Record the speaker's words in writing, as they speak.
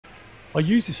I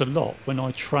use this a lot when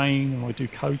I train and I do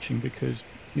coaching because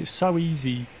it's so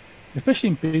easy, especially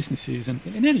in businesses and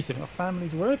in anything, like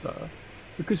families, wherever,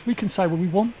 because we can say, well, we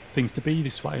want things to be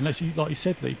this way, unless you, like you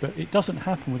said, Lee, but it doesn't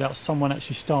happen without someone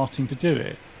actually starting to do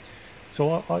it.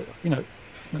 So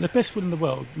the best will in the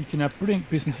world, we can have brilliant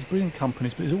businesses, brilliant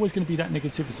companies, but there's always going to be that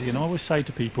negativity. And I always say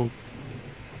to people,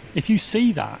 if you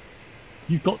see that,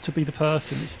 you've got to be the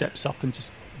person that steps up and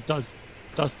just does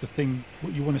the thing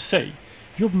what you want to see.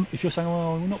 If you're saying,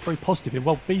 oh, we're not very positive here,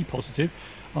 well, be positive.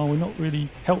 Oh, we're not really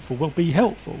helpful, well, be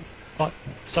helpful. Like,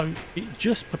 so it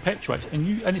just perpetuates, and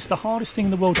it's the hardest thing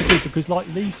in the world to do because, like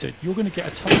Lee said, you're going to get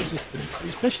a ton of resistance,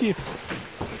 especially if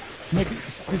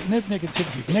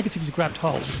negativity. If negativity is grabbed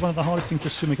hold, it's one of the hardest things to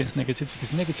swim against negativity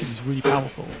because negativity is really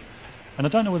powerful. And I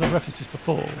don't know whether I referenced this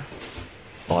before,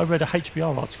 but I read a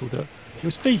HBR article that it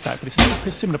was feedback, but it's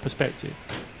a similar perspective.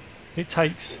 It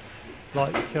takes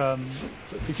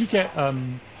if you get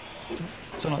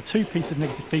like 2 pieces of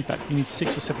negative feedback, you need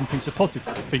 6 or 7 pieces of positive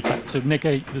feedback to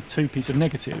negate the 2 pieces of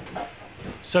negative.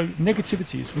 So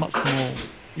negativity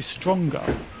is stronger.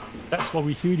 That's why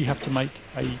we really have to make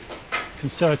a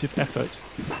concerted effort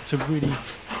to really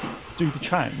do the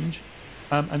change.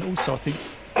 And also, I think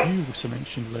you also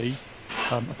mentioned, Lee,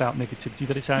 about negativity,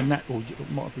 that it's our natural, it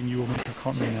might have been you or me, I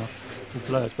can't remember now, all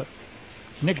blurs, but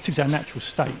negativity is our natural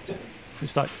state.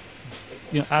 It's like,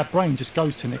 our brain just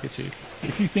goes to negative.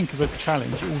 If you think of a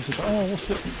challenge, it always goes, oh, what's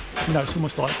the, it's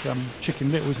almost like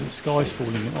Chicken Little, isn't it? The sky's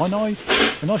falling in.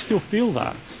 And I still feel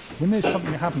that. When there's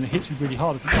something that happens that hits me really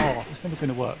hard, I think, oh, it's never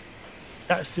going to work.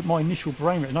 That's my initial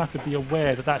brain rate, and I have to be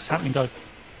aware that that's happening. Go,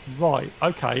 right,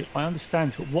 okay, I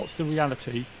understand, but what's the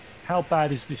reality? How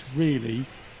bad is this really?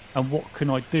 And what can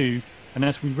I do? And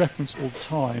as we reference all the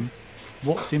time,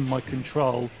 what's in my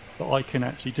control that I can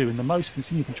actually do? And the most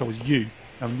things in your control is you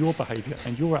and your behaviour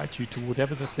and your attitude to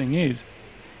whatever the thing is,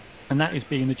 and that is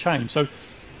being the change. So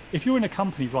if you're in a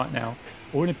company right now,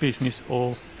 or in a business,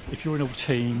 or if you're in a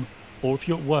team, or if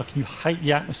you're at work and you hate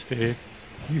the atmosphere,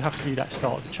 you have to be that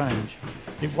start of the change.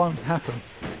 It won't happen.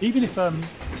 Even if the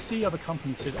CEO of a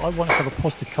company says, I want us to have a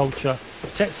positive culture,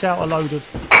 sets out a load of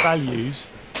values,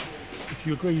 if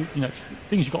you agree,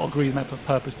 things you've got to agree and have a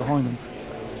purpose behind them.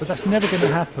 But that's never going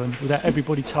to happen without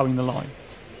everybody towing the line.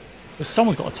 But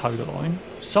someone's got to toe the line.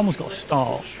 Someone's got to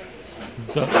start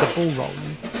the ball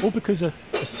rolling. All because a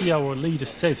CEO or a leader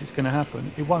says it's going to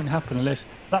happen. It won't happen unless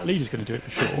that leader's going to do it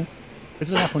for sure. It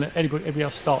doesn't happen unless everybody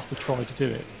else starts to try to do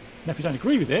it. Now, if you don't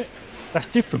agree with it, that's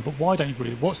different. But why don't you agree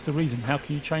with it? What's the reason? How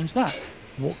can you change that?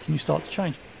 What can you start to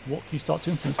change? What can you start to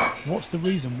influence? What's the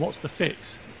reason? What's the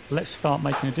fix? Let's start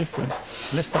making a difference.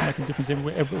 Let's start making a difference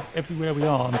everywhere we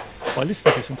are. And by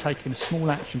listening to this and taking a small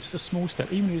action, just a small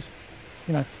step, even if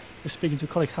just speaking to a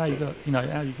colleague, hey, look,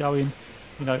 how you going?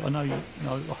 I know,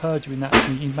 I heard you in that,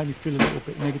 and you made me feel a little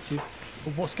bit negative.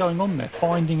 But what's going on there?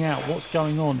 Finding out what's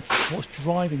going on, what's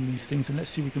driving these things, and let's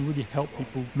see if we can really help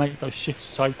people make those shifts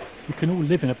so we can all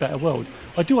live in a better world.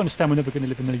 I do understand we're never going to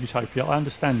live in a utopia. I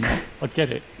understand that. I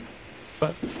get it.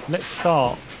 But let's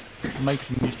start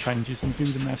making these changes and do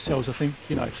them ourselves. I think,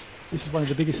 this is one of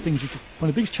the biggest things one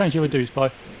of the biggest changes you ever do is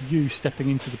by you stepping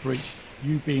into the breach,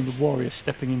 you being the warrior,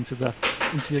 stepping into the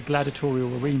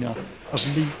gladiatorial arena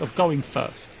of going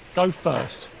first. Go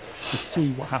first to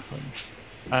see what happens.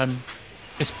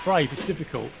 It's brave, it's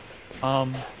difficult,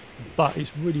 but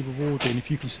it's really rewarding if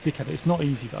you can stick at it. It's not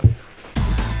easy though.